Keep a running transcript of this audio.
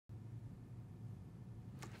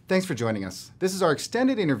Thanks for joining us. This is our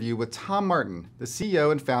extended interview with Tom Martin, the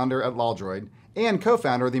CEO and founder at LawDroid and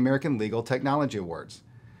co-founder of the American Legal Technology Awards.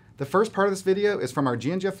 The first part of this video is from our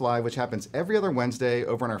GNGF Live, which happens every other Wednesday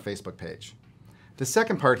over on our Facebook page. The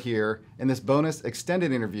second part here, in this bonus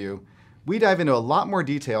extended interview, we dive into a lot more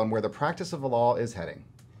detail on where the practice of the law is heading.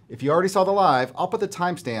 If you already saw the live, I'll put the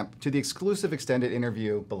timestamp to the exclusive extended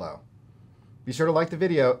interview below. Be sure to like the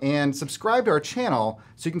video and subscribe to our channel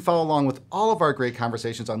so you can follow along with all of our great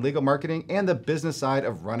conversations on legal marketing and the business side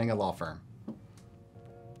of running a law firm.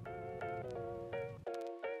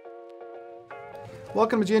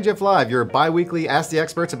 Welcome to GNGF Live, your bi-weekly Ask the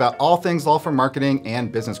Experts about all things law firm marketing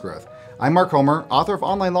and business growth. I'm Mark Homer, author of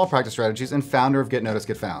Online Law Practice Strategies and founder of Get Noticed,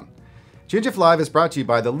 Get Found. GNGF Live is brought to you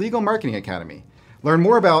by the Legal Marketing Academy. Learn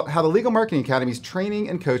more about how the Legal Marketing Academy's training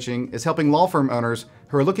and coaching is helping law firm owners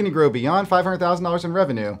who are looking to grow beyond $500,000 in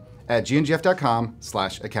revenue at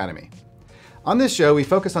gngf.com/academy. On this show, we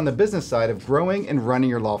focus on the business side of growing and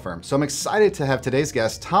running your law firm. So I'm excited to have today's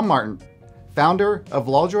guest, Tom Martin, founder of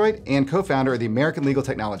LawDroid and co-founder of the American Legal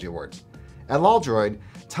Technology Awards. At LawDroid,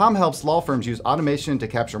 Tom helps law firms use automation to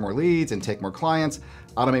capture more leads and take more clients,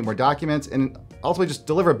 automate more documents, and ultimately just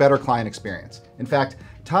deliver a better client experience. In fact,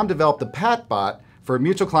 Tom developed the Pat bot for a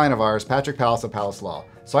mutual client of ours, Patrick Palace of Palace Law.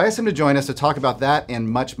 So I asked him to join us to talk about that and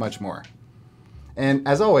much, much more. And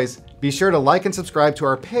as always, be sure to like and subscribe to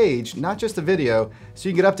our page, not just the video, so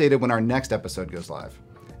you can get updated when our next episode goes live.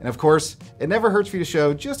 And of course, it never hurts for you to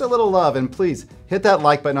show just a little love, and please hit that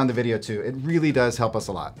like button on the video too. It really does help us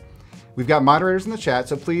a lot. We've got moderators in the chat,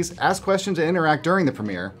 so please ask questions and interact during the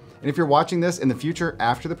premiere. And if you're watching this in the future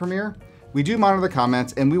after the premiere, we do monitor the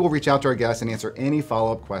comments and we will reach out to our guests and answer any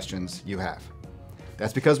follow-up questions you have.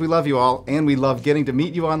 That's because we love you all and we love getting to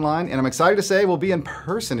meet you online, and I'm excited to say we'll be in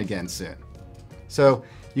person again soon. So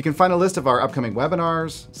you can find a list of our upcoming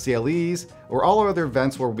webinars, CLEs, or all our other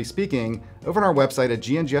events where we'll be speaking over on our website at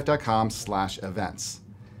gngf.com/events.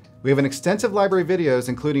 We have an extensive library of videos,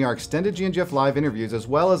 including our extended GNGF Live interviews, as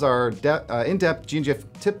well as our in-depth GNGF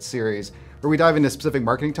tip series, where we dive into specific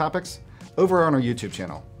marketing topics, over on our YouTube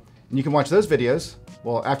channel. And you can watch those videos,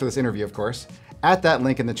 well, after this interview, of course, at that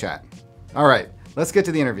link in the chat. All right, let's get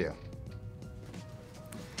to the interview.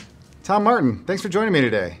 Tom Martin, thanks for joining me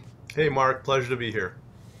today. Hey, Mark, pleasure to be here.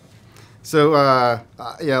 So,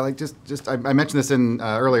 yeah, like I mentioned this in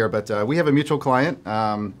earlier, but we have a mutual client,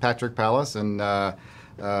 Patrick Palace, and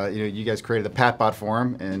you guys created the Pat bot for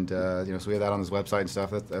him, and so we have that on his website and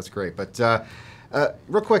stuff. That's great. But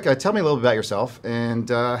real quick, tell me a little bit about yourself and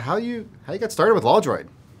how you got started with LawDroid.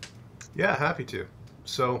 Yeah, happy to.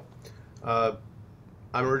 So, I'm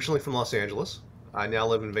originally from Los Angeles. I now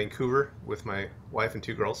live in Vancouver with my wife and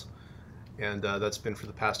two girls, and that's been for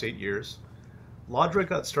the past 8 years. LawDroid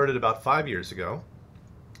got started about 5 years ago,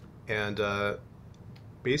 and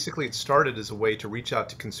basically it started as a way to reach out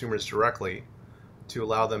to consumers directly to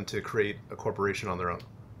allow them to create a corporation on their own.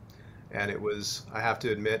 And it was, I have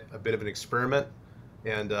to admit, a bit of an experiment,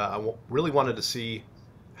 and I really wanted to see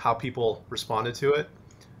how people responded to it.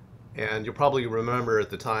 And you'll probably remember at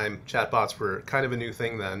the time, chatbots were kind of a new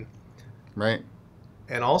thing then. Right.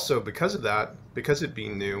 And also because of that, because it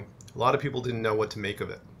being new, a lot of people didn't know what to make of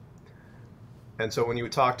it. And so when I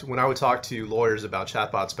would talk to lawyers about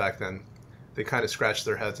chatbots back then, they kind of scratched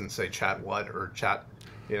their heads and say, chat what? Or chat,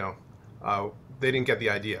 they didn't get the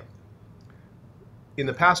idea. In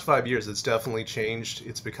the past 5 years, it's definitely changed.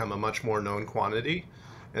 It's become a much more known quantity.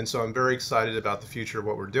 And so I'm very excited about the future of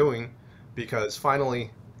what we're doing, because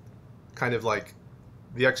finally, kind of like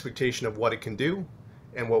the expectation of what it can do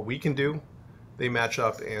and what we can do, they match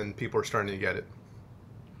up and people are starting to get it.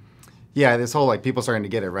 Yeah, this whole people starting to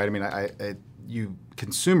get it, right? I mean, you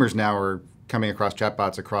consumers now are coming across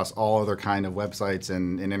chatbots across all other kind of websites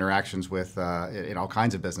and interactions with in all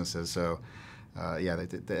kinds of businesses. So yeah,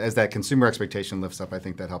 as that consumer expectation lifts up, I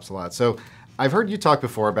think that helps a lot. So I've heard you talk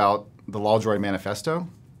before about the LawDroid manifesto.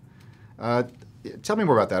 Tell me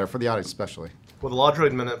more about that, or for the audience especially. Well, the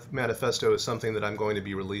LawDroid manifesto is something that I'm going to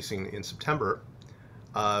be releasing in September.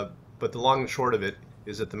 But the long and short of it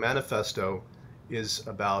is that the manifesto is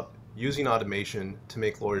about using automation to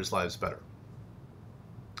make lawyers' lives better.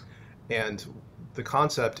 And the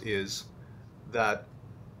concept is that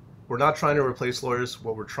we're not trying to replace lawyers.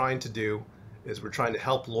 What we're trying to do is we're trying to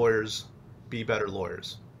help lawyers be better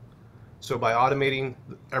lawyers. So by automating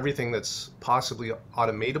everything that's possibly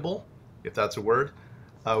automatable, if that's a word,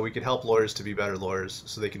 we can help lawyers to be better lawyers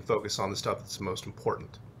so they can focus on the stuff that's most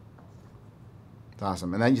important. That's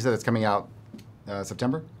awesome. And then you said it's coming out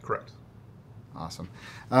September? Correct. Awesome.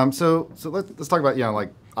 So let's talk about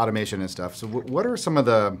like automation and stuff. So what are some of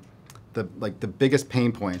the the biggest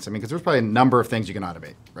pain points? I mean, because there's probably a number of things you can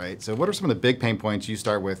automate, right? So what are some of the big pain points you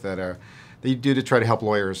start with that you do to try to help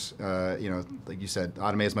lawyers, like you said,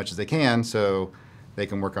 automate as much as they can so they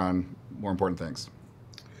can work on more important things?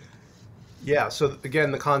 Yeah, so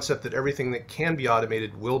again, the concept that everything that can be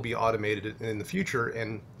automated will be automated in the future,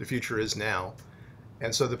 and the future is now.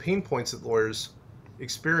 And so the pain points that lawyers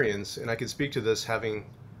experience, and I can speak to this having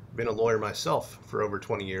been a lawyer myself for over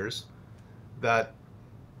 20 years, that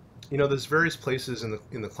there's various places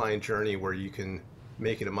in the client journey where you can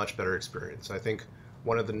make it a much better experience. I think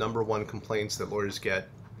one of the number one complaints that lawyers get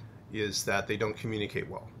is that they don't communicate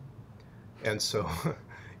well. And so,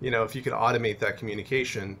 if you could automate that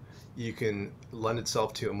communication, you can lend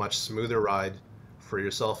itself to a much smoother ride for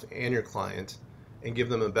yourself and your client and give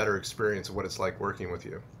them a better experience of what it's like working with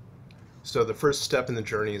you. So the first step in the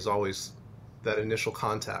journey is always that initial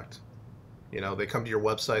contact. They come to your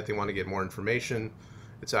website, they want to get more information.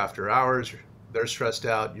 It's after hours, they're stressed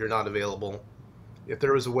out, you're not available. If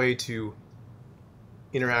there was a way to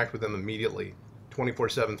interact with them immediately,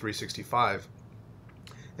 24/7, 365,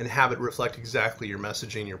 and have it reflect exactly your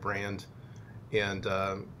messaging, your brand, and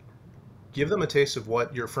give them a taste of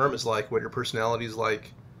what your firm is like, what your personality is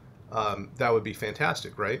like, that would be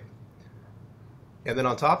fantastic, right? And then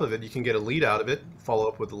on top of it, you can get a lead out of it, follow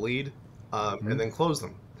up with a lead, and then close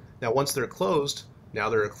them. Now, once they're closed, now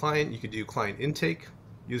they're a client. You could do client intake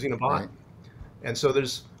using a bot. Right. And so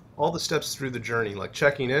there's all the steps through the journey, like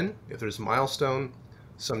checking in, if there's a milestone,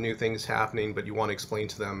 some new things happening, but you want to explain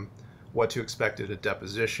to them what to expect at a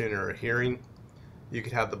deposition or a hearing, you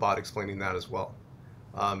could have the bot explaining that as well.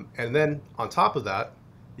 And then on top of that,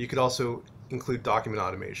 you could also include document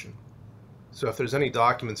automation. So if there's any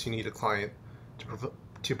documents you need a client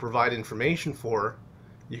to provide information for,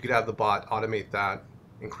 you could have the bot automate that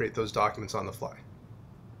and create those documents on the fly.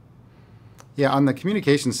 Yeah, on the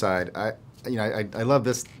communication side, I love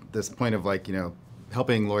this point of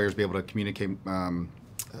helping lawyers be able to communicate,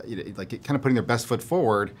 like kind of putting their best foot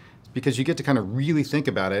forward, because you get to kind of really think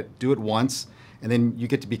about it, do it once, and then you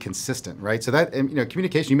get to be consistent, right? So that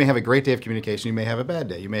communication, you may have a great day of communication, you may have a bad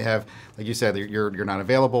day, you may have, like you said, you're not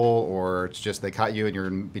available, or it's just they caught you and you're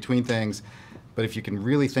in between things. But if you can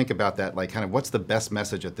really think about that, like kind of what's the best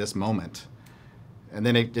message at this moment, and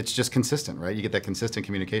then it's just consistent, right? You get that consistent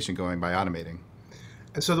communication going by automating.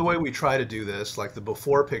 And so the way we try to do this, like the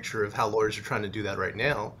before picture of how lawyers are trying to do that right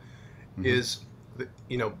now, is,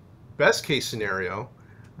 best case scenario,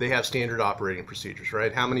 they have standard operating procedures,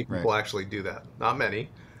 right? How many people actually do that? Not many,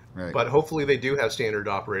 but hopefully they do have standard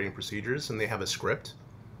operating procedures and they have a script.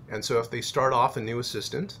 And so if they start off a new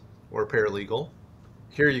assistant or a paralegal,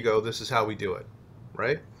 here you go, this is how we do it,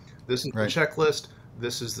 right? This is the checklist,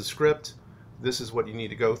 this is the script, this is what you need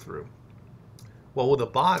to go through. Well, with a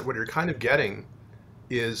bot, what you're kind of getting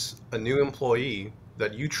is a new employee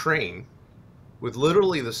that you train with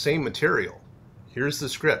literally the same material. Here's the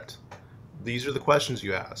script. These are the questions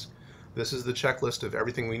you ask. This is the checklist of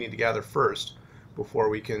everything we need to gather first before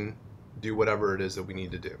we can do whatever it is that we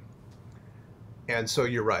need to do. And so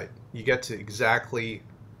you're right. You get to exactly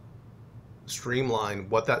streamline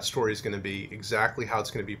what that story is going to be, exactly how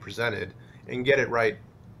it's going to be presented, and get it right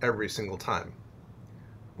every single time.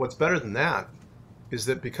 What's better than that is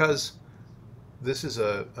that because this is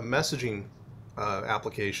a messaging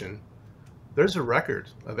application, there's a record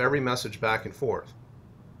of every message back and forth.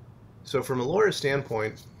 So from a lawyer's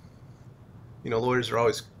standpoint, lawyers are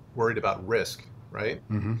always worried about risk, right?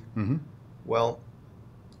 Well,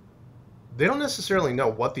 they don't necessarily know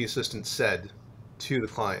what the assistant said to the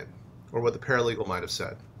client or what the paralegal might have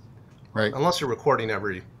said, right? Unless you're recording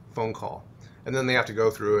every phone call, and then they have to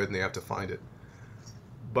go through it and they have to find it.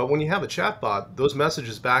 But when you have a chatbot, those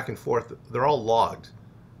messages back and forth, they're all logged.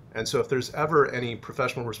 And so if there's ever any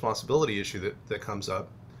professional responsibility issue that comes up,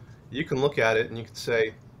 you can look at it and you can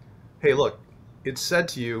say, hey, look, it said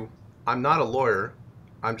to you, I'm not a lawyer,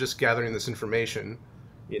 I'm just gathering this information,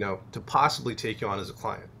 to possibly take you on as a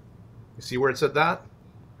client. You see where it said that?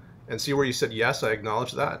 And see where you said, yes, I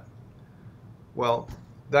acknowledge that? Well,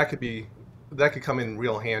 that could come in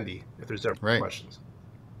real handy if there's ever questions.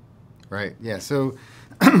 Right. Yeah. So,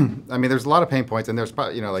 I mean, there's a lot of pain points, and there's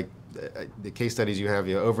probably, like the case studies you have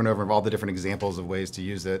over and over of all the different examples of ways to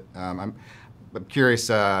use it. I'm curious,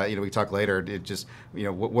 we talk later, it just,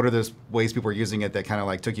 what are those ways people are using it that kind of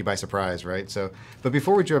like took you by surprise, right? So, but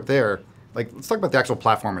before we jump there, let's talk about the actual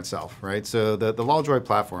platform itself, right? So the LawDroid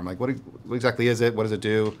platform, what exactly is it? What does it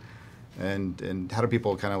do? And how do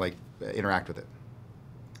people kind of interact with it?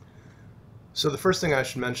 So the first thing I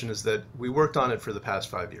should mention is that we worked on it for the past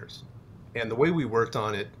 5 years. And the way we worked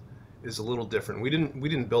on it is a little different. We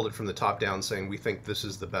didn't build it from the top down saying we think this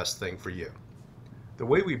is the best thing for you. The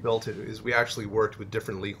way we built it is we actually worked with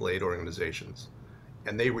different legal aid organizations,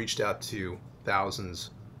 and they reached out to thousands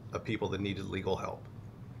of people that needed legal help.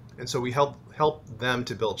 And so we helped them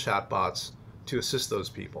to build chatbots to assist those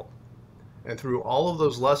people. And through all of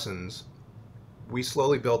those lessons, we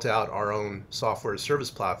slowly built out our own software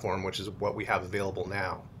service platform, which is what we have available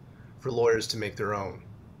now for lawyers to make their own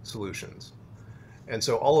solutions. And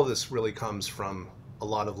so all of this really comes from a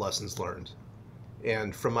lot of lessons learned.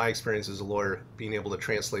 And from my experience as a lawyer, being able to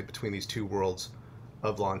translate between these two worlds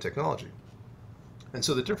of law and technology. And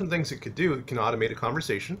so the different things it could do, it can automate a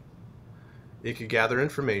conversation, it could gather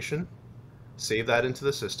information, save that into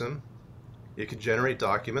the system, it could generate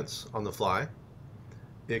documents on the fly,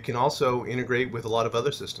 it can also integrate with a lot of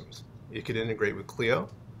other systems. It could integrate with Clio,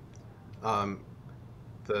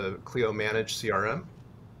 the Clio Managed CRM,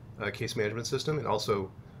 case management system. It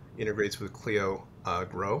also integrates with Clio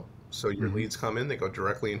Grow. So your leads come in, they go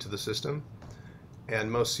directly into the system. And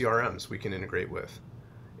most CRMs we can integrate with.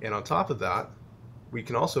 And on top of that, we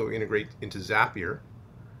can also integrate into Zapier.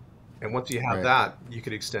 And once you have that, you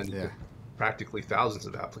could extend it to practically thousands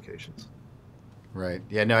of applications. Right.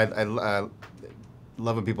 Yeah, no, I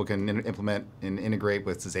love when people can implement and integrate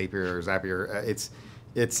with Zapier.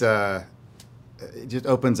 It just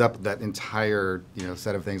opens up that entire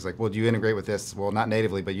set of things. Like, well, do you integrate with this? Well, not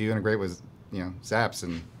natively, but you integrate with Zaps,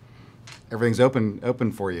 and everything's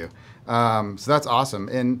open for you. So that's awesome.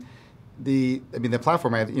 And the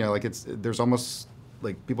platform, there's almost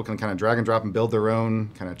like people can kind of drag and drop and build their own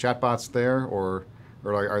kind of chatbots there, or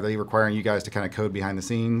are they requiring you guys to kind of code behind the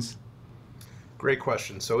scenes? Great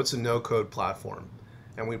question. So it's a no-code platform,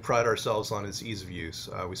 and we pride ourselves on its ease of use.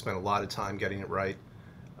 We spent a lot of time getting it right,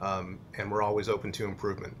 and we're always open to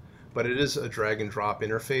improvement. But it is a drag and drop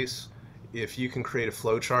interface. If you can create a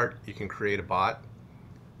flowchart, you can create a bot.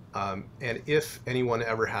 And if anyone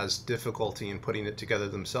ever has difficulty in putting it together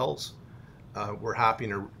themselves, we're happy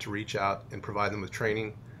to reach out and provide them with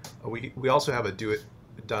training. We also have a do it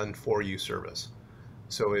done for you service.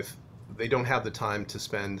 So if they don't have the time to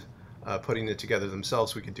spend putting it together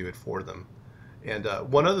themselves, we could do it for them. And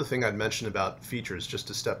one other thing I'd mention about features, just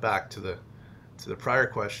to step back to the prior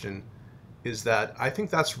question, is that I think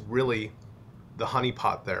that's really the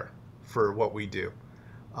honeypot there for what we do.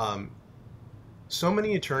 So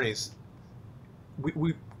many attorneys,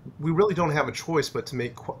 we really don't have a choice but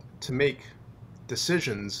to make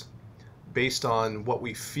decisions based on what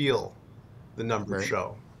we feel the numbers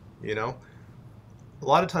show. A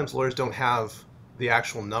lot of times lawyers don't have the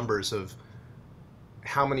actual numbers of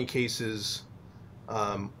how many cases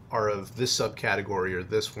are of this subcategory or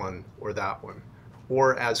this one or that one.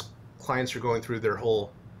 Or as clients are going through their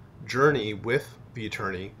whole journey with the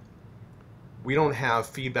attorney, we don't have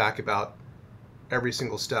feedback about every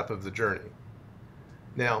single step of the journey.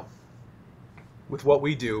 Now, with what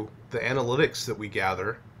we do, the analytics that we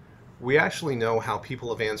gather, we actually know how people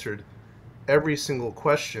have answered every single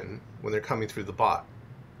question when they're coming through the bot.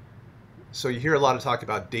 So you hear a lot of talk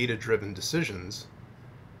about data-driven decisions.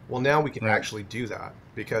 Well, now we can actually do that,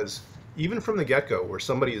 because even from the get-go, where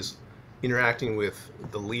somebody is interacting with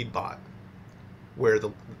the lead bot, where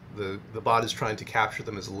the bot is trying to capture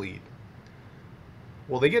them as a lead,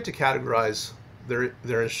 well, they get to categorize they're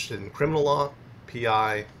interested in criminal law,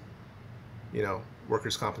 PI,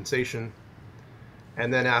 workers' compensation,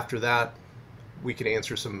 and then after that, we can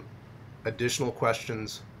answer some additional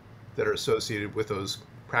questions that are associated with those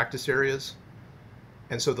practice areas.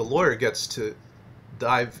 And so the lawyer gets to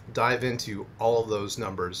dive into all of those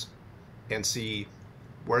numbers and see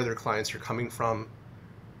where their clients are coming from,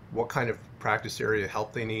 what kind of practice area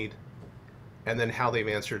help they need, and then how they've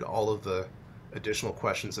answered all of the additional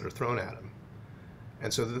questions that are thrown at them.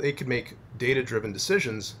 And so that they could make data-driven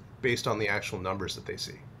decisions based on the actual numbers that they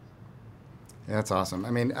see. Yeah, that's awesome.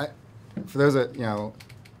 For those that,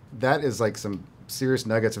 that is like some serious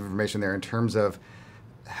nuggets of information there in terms of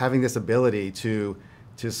having this ability to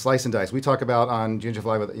slice and dice. We talk about on GNGF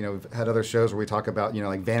Live, we've had other shows where we talk about,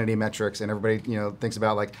 like vanity metrics, and everybody, thinks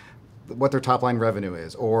about like what their top line revenue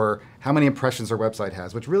is or how many impressions their website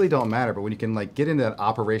has, which really don't matter. But when you can like get into that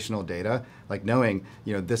operational data, like knowing,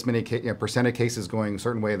 this many percent of cases going a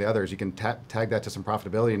certain way or the others, you can tag that to some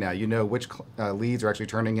profitability now. You know which leads are actually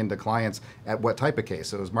turning into clients at what type of case.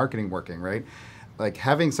 So is marketing working, right? Like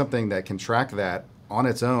having something that can track that on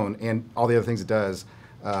its own and all the other things it does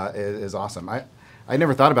is awesome. I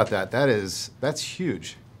never thought about that. That's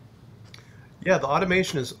huge. Yeah, the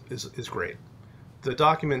automation is great. The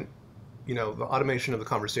document, the automation of the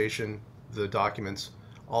conversation, the documents,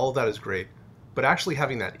 all of that is great. But actually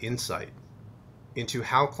having that insight into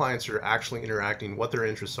how clients are actually interacting, what their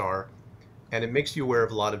interests are, and it makes you aware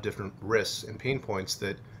of a lot of different risks and pain points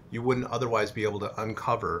that you wouldn't otherwise be able to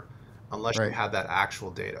uncover unless you Right. had that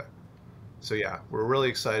actual data. So yeah, we're really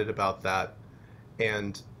excited about that.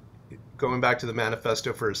 And going back to the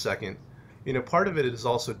manifesto for a second, part of it is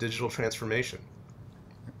also digital transformation.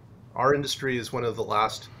 Our industry is one of the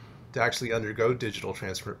last to actually undergo digital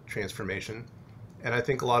transformation, and I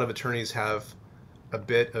think a lot of attorneys have a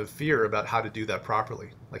bit of fear about how to do that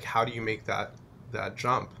properly. Like, how do you make that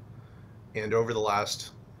jump? And over the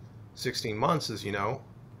last 16 months, as you know,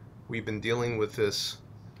 we've been dealing with this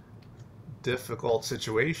difficult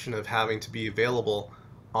situation of having to be available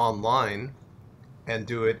online and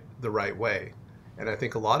do it the right way. And I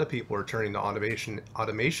think a lot of people are turning to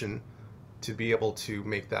automation to be able to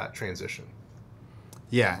make that transition.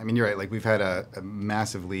 Yeah, I mean, you're right. Like, we've had a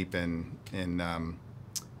massive leap in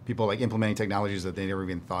people like implementing technologies that they never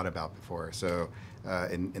even thought about before. So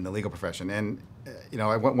in the legal profession, and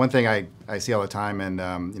one thing I see all the time,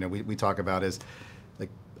 and we talk about is, like,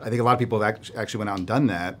 I think a lot of people have actually went out and done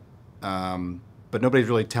that, but nobody's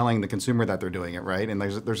really telling the consumer that they're doing it, right? And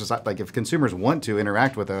there's this, like, if consumers want to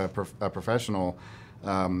interact with a professional,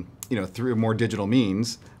 through more digital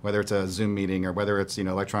means, whether it's a Zoom meeting or whether it's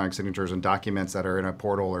electronic signatures and documents that are in a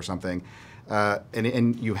portal or something,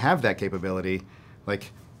 and you have that capability,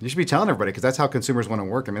 like, you should be telling everybody, because that's how consumers want to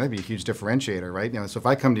work. I mean, that'd be a huge differentiator, right? So if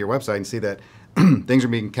I come to your website and see that things are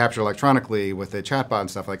being captured electronically with a chatbot and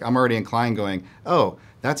stuff, like, I'm already inclined going, oh,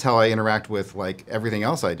 that's how I interact with, like, everything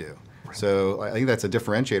else I do. Right. So I think that's a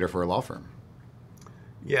differentiator for a law firm.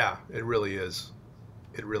 Yeah, it really is.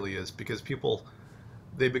 It really is, because people,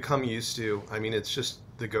 they become used to, I mean, it's just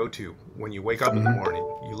the go-to. When you wake up in the morning,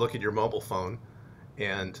 you look at your mobile phone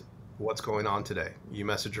and what's going on today? You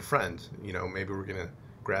message a friend, maybe we're going to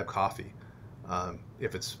grab coffee.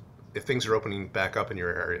 If things are opening back up in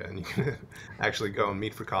your area and you can actually go and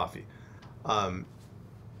meet for coffee.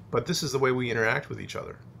 But this is the way we interact with each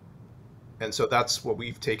other. And so that's what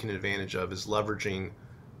we've taken advantage of, is leveraging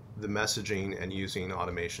the messaging and using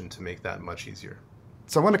automation to make that much easier.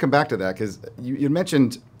 So I want to come back to that, because you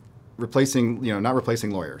mentioned replacing, not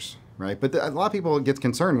replacing lawyers, right? But a lot of people get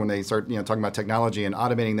concerned when they start, talking about technology and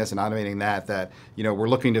automating this and automating that we're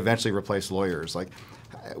looking to eventually replace lawyers. Like,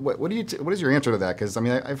 what is your answer to that? Because I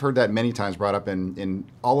mean, I've heard that many times brought up in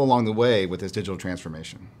all along the way with this digital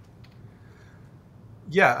transformation.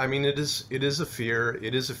 Yeah, I mean, it is a fear.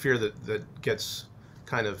 It is a fear that gets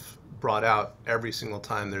kind of brought out every single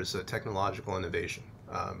time there's a technological innovation.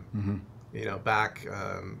 Back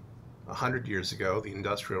 100 years ago, the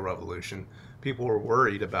Industrial Revolution, people were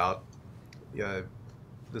worried about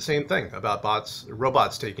the same thing, about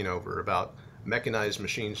robots taking over, about mechanized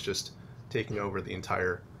machines just taking over the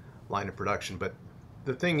entire line of production. But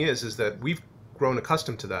the thing is that we've grown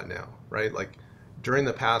accustomed to that now, right? Like, during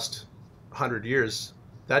the past 100 years,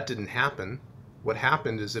 that didn't happen. What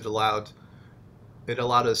happened is it allowed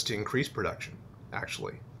us to increase production,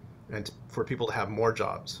 actually, and for people to have more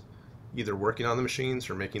jobs, either working on the machines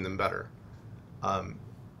or making them better. And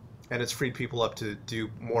it's freed people up to do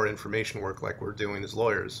more information work like we're doing as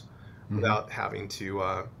lawyers, without having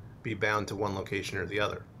to be bound to one location or the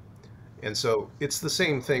other. And so it's the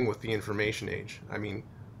same thing with the information age. I mean,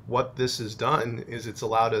 what this has done is it's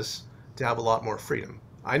allowed us to have a lot more freedom.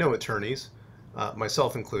 I know attorneys,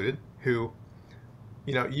 myself included, who,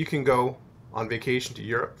 you can go on vacation to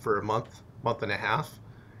Europe for a month and a half,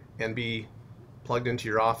 and be plugged into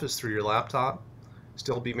your office through your laptop,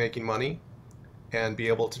 still be making money, and be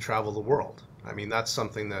able to travel the world. I mean, that's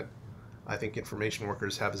something that I think information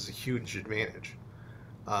workers have as a huge advantage.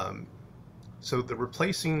 So the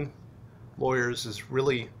replacing lawyers is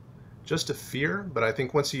really just a fear, but I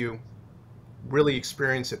think once you really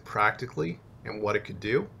experience it practically and what it could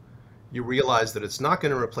do, you realize that it's not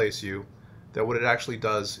going to replace you, that what it actually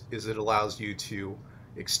does is it allows you to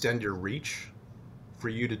extend your reach, for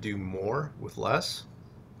you to do more with less.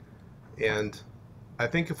 And I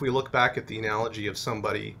think if we look back at the analogy of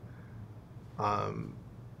somebody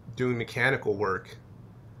doing mechanical work,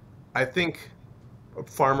 I think a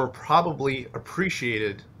farmer probably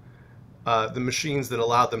appreciated the machines that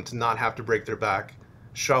allowed them to not have to break their back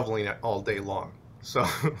shoveling it all day long. So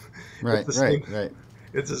Right.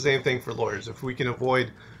 It's the same thing for lawyers. If we can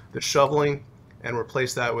avoid the shoveling and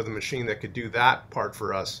replace that with a machine that could do that part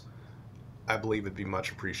for us, I believe it'd be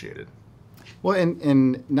much appreciated. Well,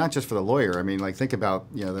 and not just for the lawyer. I mean, like, think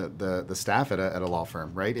about the staff at a law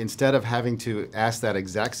firm, right? Instead of having to ask that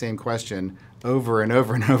exact same question over and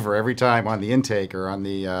over and over every time on the intake or on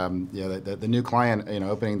the new client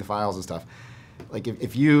opening the files and stuff. Like,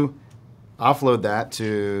 if you offload that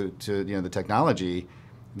to the technology,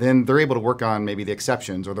 then they're able to work on maybe the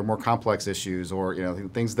exceptions or the more complex issues, or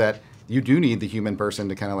things that you do need the human person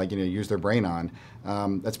to kind of like use their brain on.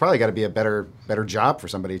 That's probably got to be a better job for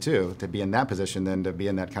somebody too, to be in that position than to be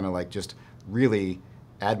in that kind of like just really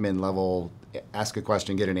admin level, ask a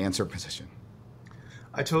question, get an answer position.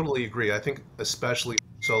 I totally agree. I think especially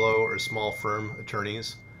solo or small firm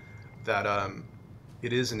attorneys that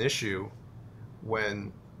it is an issue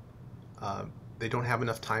when they don't have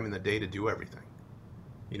enough time in the day to do everything.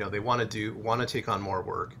 They want to take on more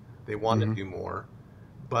work. They want to do more,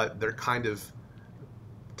 but they're kind of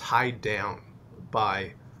tied down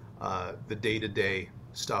by the day-to-day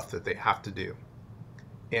stuff that they have to do.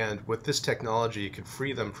 And with this technology, it could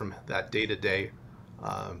free them from that day-to-day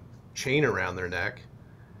chain around their neck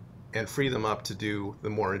and free them up to do the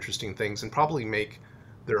more interesting things, and probably make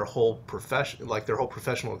their whole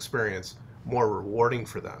professional experience more rewarding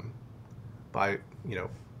for them by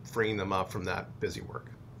freeing them up from that busy work.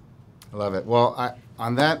 I love it. Well,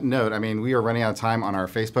 on that note, I mean, we are running out of time on our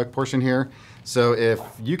Facebook portion here. So if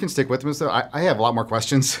you can stick with us, though, I have a lot more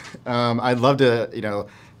questions. I'd love to,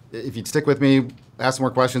 if you'd stick with me, ask some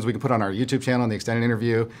more questions we can put on our YouTube channel in the extended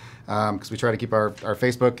interview, because we try to keep our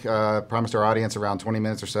Facebook promise to our audience around 20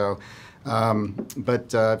 minutes or so.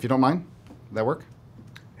 But if you don't mind, that work?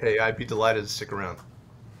 Hey, I'd be delighted to stick around.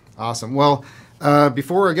 Awesome. Well,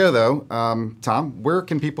 before I go, though, Tom, where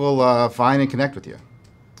can people find and connect with you?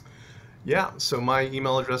 Yeah, so my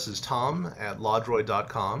email address is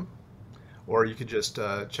tom@lawdroid.com, or you could just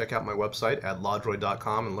check out my website at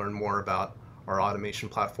lawdroid.com and learn more about our automation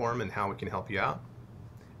platform and how we can help you out.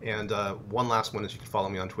 And one last one is you can follow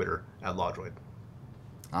me on Twitter at LawDroid.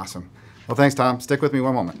 Awesome. Well, thanks, Tom. Stick with me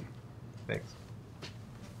one moment. Thanks.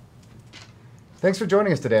 Thanks for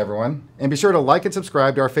joining us today, everyone. And be sure to like and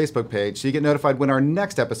subscribe to our Facebook page so you get notified when our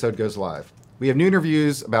next episode goes live. We have new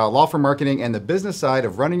interviews about law firm marketing and the business side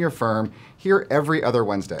of running your firm here every other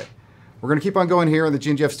Wednesday. We're going to keep on going here in the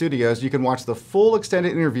GNGF studios. You can watch the full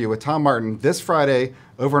extended interview with Tom Martin this Friday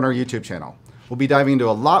over on our YouTube channel. We'll be diving into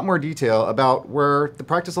a lot more detail about where the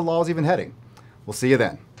practice of law is even heading. We'll see you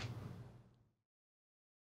then.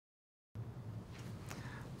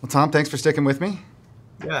 Well, Tom, thanks for sticking with me.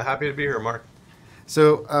 Yeah, happy to be here, Mark.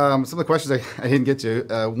 So some of the questions I didn't get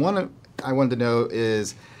to, one I wanted to know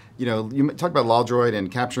is, you talked about LawDroid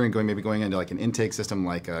and capturing, maybe going into like an intake system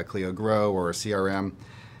like Clio Grow or a CRM.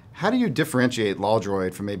 How do you differentiate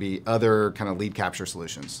LawDroid from maybe other kind of lead capture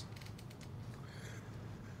solutions?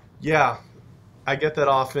 Yeah, I get that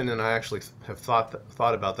often, and I actually have thought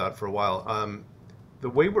about that for a while. The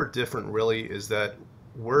way we're different really is that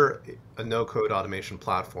we're a no-code automation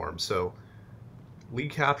platform. So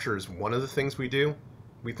lead capture is one of the things we do.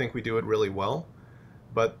 We think we do it really well,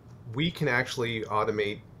 but we can actually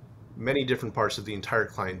automate many different parts of the entire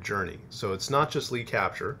client journey. So it's not just lead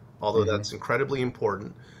capture, although that's incredibly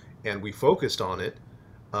important, and we focused on it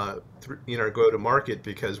in our go-to-market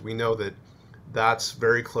because we know that that's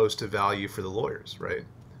very close to value for the lawyers, right?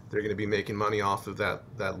 They're going to be making money off of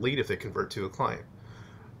that lead if they convert to a client.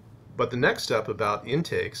 But the next step about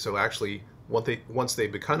intake, so actually once they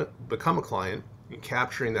become a client, and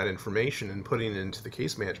capturing that information and putting it into the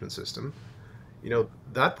case management system,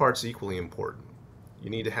 that part's equally important. You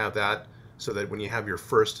need to have that so that when you have your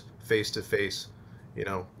first face-to-face,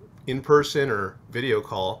 in-person or video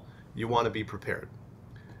call, you want to be prepared.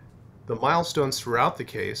 The milestones throughout the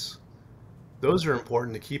case, those are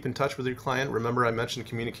important to keep in touch with your client. Remember, I mentioned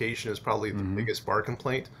communication is probably the biggest bar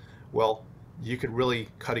complaint. Well, you could really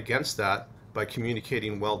cut against that by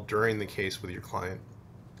communicating well during the case with your client.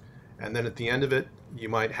 And then at the end of it, you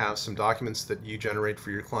might have some documents that you generate for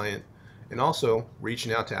your client, and also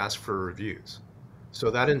reaching out to ask for reviews. So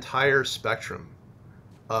that entire spectrum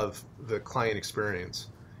of the client experience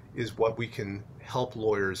is what we can help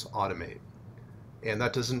lawyers automate. And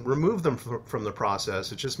that doesn't remove them from the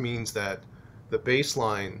process. It just means that the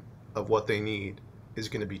baseline of what they need is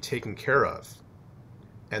going to be taken care of.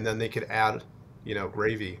 And then they could add,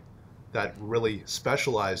 gravy, that really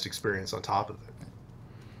specialized experience on top of it.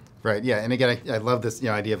 Right. Yeah. And again, I love this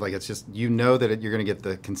idea of like, it's just, that you're going to get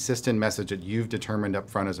the consistent message that you've determined up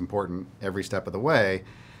front is important every step of the way.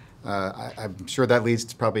 I'm sure that leads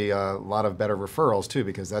to probably a lot of better referrals too,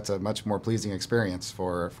 because that's a much more pleasing experience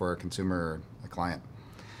for a consumer or a client.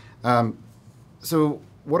 So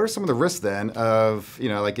what are some of the risks then of,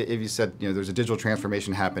 like if you said, there's a digital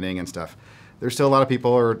transformation happening and stuff, there's still a lot of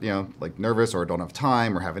people are, like nervous or don't have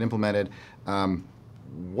time or haven't implemented.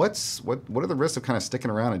 What are the risks of kind of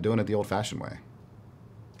sticking around and doing it the old-fashioned way?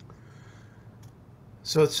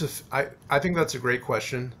 So I think that's a great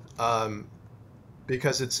question.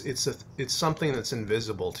 because it's something that's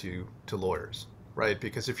invisible to lawyers, right?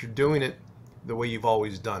 Because if you're doing it the way you've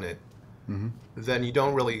always done it, Mm-hmm. then you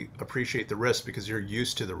don't really appreciate the risk because you're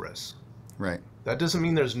used to the risks. Right. That doesn't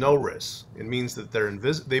mean there's no risks. It means that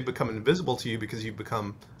they become invisible to you because you've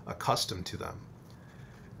become accustomed to them.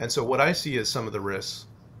 And so what I see as some of the risks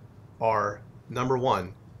are, number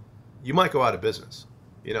one, you might go out of business.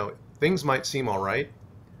 You know, things might seem all right,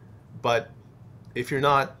 but if you're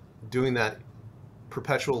not doing that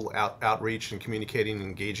perpetual outreach and communicating and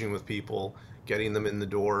engaging with people, getting them in the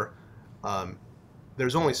door,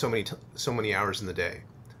 there's only so many hours in the day.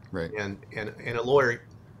 Right. And a lawyer,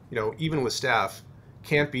 you know, even with staff,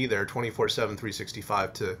 can't be there 24/7,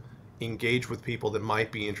 365 to engage with people that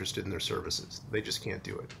might be interested in their services. They just can't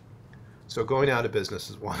do it. So going out of business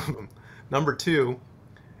is one of them. Number two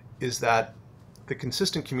is that the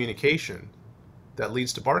consistent communication that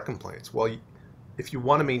leads to bar complaints. Well, if you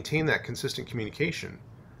want to maintain that consistent communication,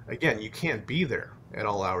 again, you can't be there at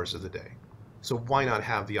all hours of the day. So why not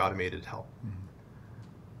have the automated help? Mm-hmm.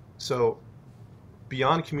 So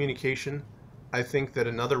beyond communication, I think that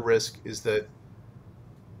another risk is that,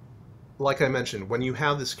 like I mentioned, when you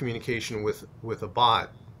have this communication with a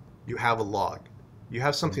bot, you have a log. You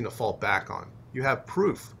have something to fall back on. You have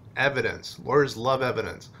proof, evidence. Lawyers love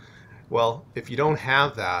evidence. Well, if you don't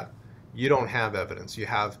have that, you don't have evidence. You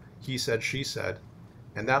have he said, she said,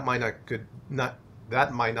 and that might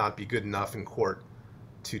not be good enough in court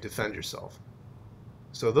to defend yourself.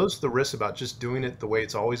 So those are the risks about just doing it the way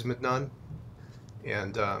it's always been done.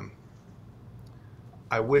 And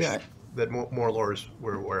I wish that more lawyers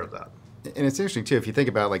were aware of that. And it's interesting too, if you think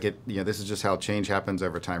about like it, you know, this is just how change happens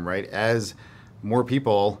over time, right? As more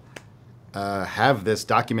people have this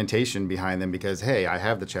documentation behind them because, hey, I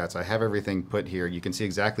have the chats, I have everything put here, you can see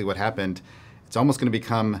exactly what happened. It's almost going to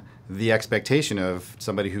become the expectation of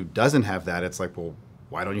somebody who doesn't have that. It's like, well,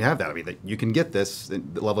 why don't you have that? I mean, you can get this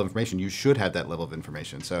level of information. You should have that level of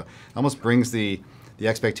information. So it almost brings the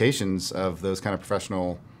expectations of those kind of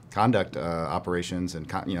professional conduct operations and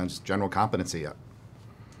just general competency up.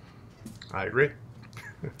 I agree.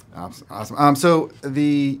 Awesome. So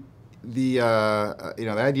the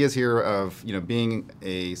ideas here of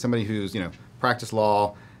being somebody who's practiced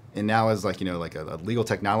law and now is like a legal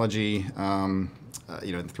technology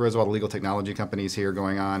throws a lot of legal technology companies here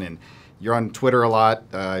going on, and you're on Twitter a lot.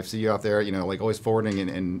 I see you out there like always forwarding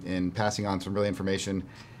and passing on some really information.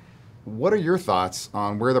 What are your thoughts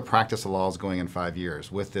on where the practice of law is going in 5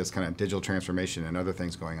 years with this kind of digital transformation and other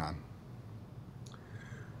things going on?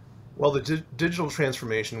 Well, the digital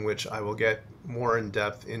transformation, which I will get more in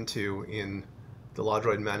depth into in the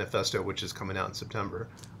LawDroid manifesto, which is coming out in September,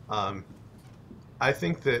 I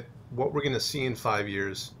think that what we're going to see in 5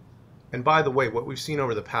 years, and by the way, what we've seen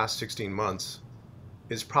over the past 16 months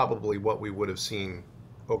is probably what we would have seen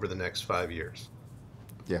over the next 5 years.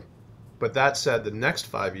 Yeah. But that said, the next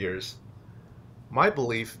 5 years, my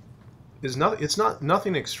belief is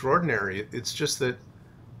nothing extraordinary. It's just that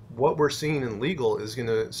what we're seeing in legal is going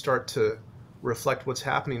to start to reflect what's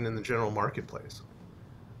happening in the general marketplace.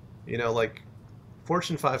 Like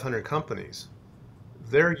Fortune 500 companies,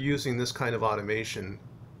 they're using this kind of automation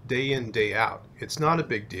day in, day out. It's not a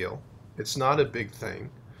big deal. It's not a big thing.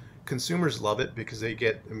 Consumers love it because they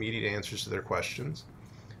get immediate answers to their questions.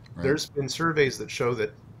 Right. There's been surveys that show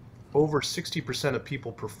that over 60% of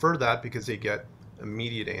people prefer that because they get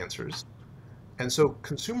immediate answers. And so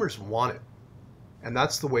consumers want it. And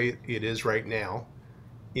that's the way it is right now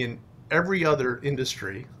in every other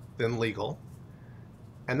industry than legal.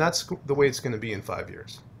 And that's the way it's going to be in 5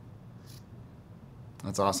 years.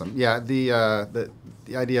 That's awesome. Yeah, the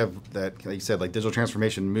idea of that, like you said, like digital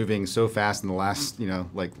transformation moving so fast in the last,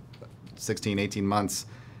 like 16, 18 months,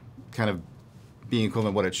 kind of being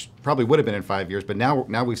equivalent to what it probably would have been in 5 years, but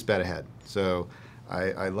now we've sped ahead. So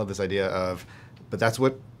I love this idea of, but that's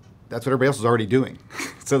what everybody else is already doing.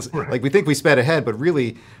 So it's, right. Like we think we sped ahead, but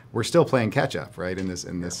really we're still playing catch up, right, in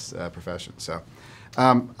this profession. So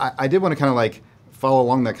I did want to kind of like follow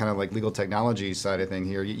along that kind of like legal technology side of thing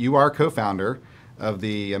here. You are co-founder of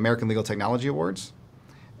the American Legal Technology Awards.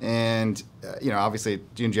 And, obviously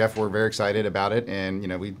at GNGF, we're very excited about it, and,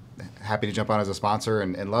 we're happy to jump on as a sponsor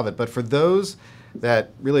and love it. But for those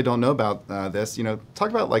that really don't know about this,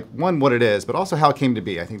 talk about like, one, what it is, but also how it came to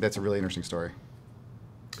be. I think that's a really interesting story.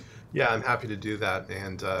 Yeah, I'm happy to do that.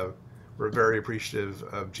 And we're very appreciative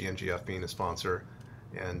of GNGF being a sponsor.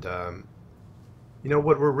 And,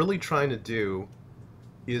 what we're really trying to do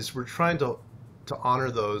is we're trying to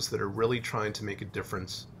honor those that are really trying to make a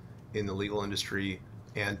difference in the legal industry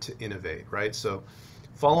and to innovate, right? So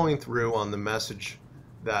following through on the message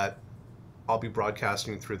that I'll be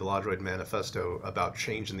broadcasting through the LawDroid manifesto about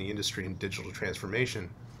change in the industry and digital transformation.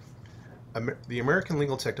 The American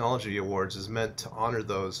Legal Technology Awards is meant to honor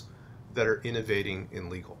those that are innovating in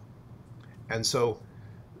legal. And so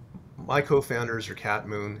my co-founders are Kat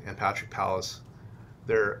Moon and Patrick Pallas.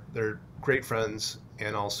 They're great friends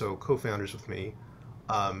and also co-founders with me.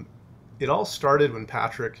 It all started when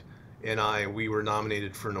Patrick and we were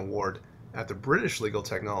nominated for an award at the British Legal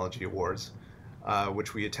Technology Awards,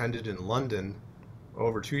 which we attended in London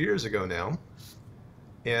over 2 years ago now.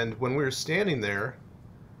 And when we were standing there,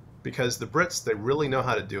 because the Brits, they really know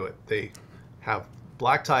how to do it. They have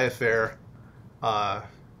black tie affair. I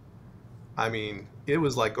mean, it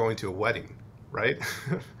was like going to a wedding, right?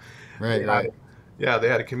 Right, right. Yeah, they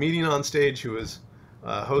had a comedian on stage who was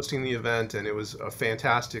hosting the event, and it was a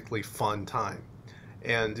fantastically fun time.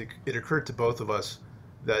 And it occurred to both of us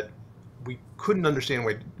that we couldn't understand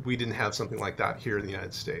why we didn't have something like that here in the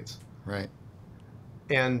United States. Right.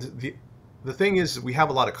 And the thing is, we have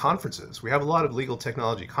a lot of conferences. We have a lot of legal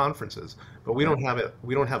technology conferences, but we don't have it.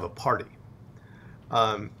 We don't have a party.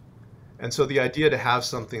 And so the idea to have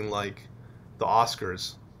something like the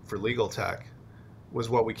Oscars for legal tech was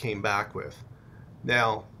what we came back with.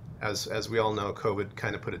 Now, as we all know, COVID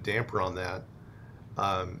kind of put a damper on that.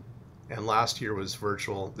 And last year was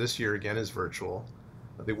virtual. This year again is virtual.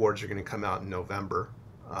 The awards are going to come out in November.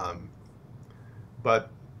 But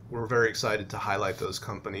we're very excited to highlight those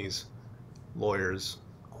companies, lawyers,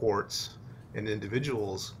 courts, and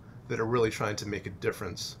individuals that are really trying to make a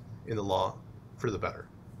difference in the law for the better.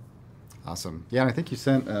 Awesome. Yeah, and I think you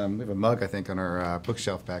sent, we have a mug, I think, on our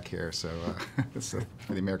bookshelf back here. So it's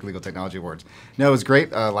for the American Legal Technology Awards. No, it was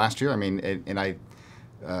great last year. I mean, and I,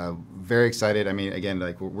 very excited. I mean, again,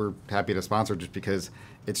 like we're happy to sponsor just because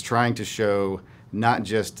it's trying to show not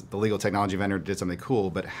just the legal technology vendor did something cool,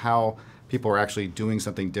 but how people are actually doing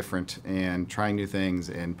something different and trying new things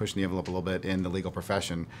and pushing the envelope a little bit in the legal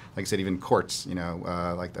profession. Like I said, even courts,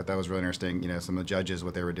 like that was really interesting. Some of the judges,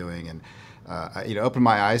 what they were doing, and opened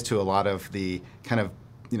my eyes to a lot of the kind of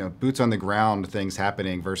boots on the ground things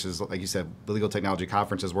happening versus, like you said, the legal technology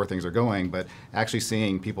conferences where things are going, but actually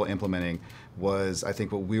seeing people implementing was, I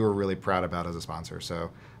think, what we were really proud about as a sponsor. So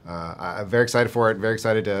I'm very excited for it. Very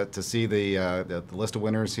excited to see the list of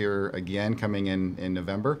winners here again coming in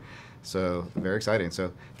November. So very exciting.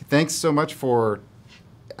 So thanks so much for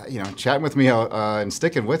chatting with me and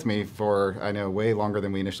sticking with me for, I know, way longer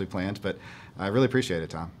than we initially planned, but I really appreciate it,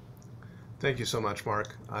 Tom. Thank you so much,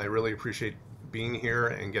 Mark. I really appreciate being here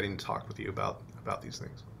and getting to talk with you about these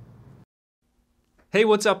things. Hey,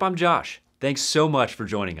 what's up? I'm Josh. Thanks so much for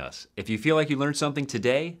joining us. If you feel like you learned something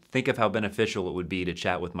today, think of how beneficial it would be to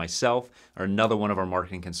chat with myself or another one of our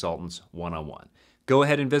marketing consultants one-on-one. Go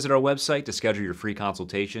ahead and visit our website to schedule your free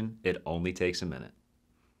consultation. It only takes a minute.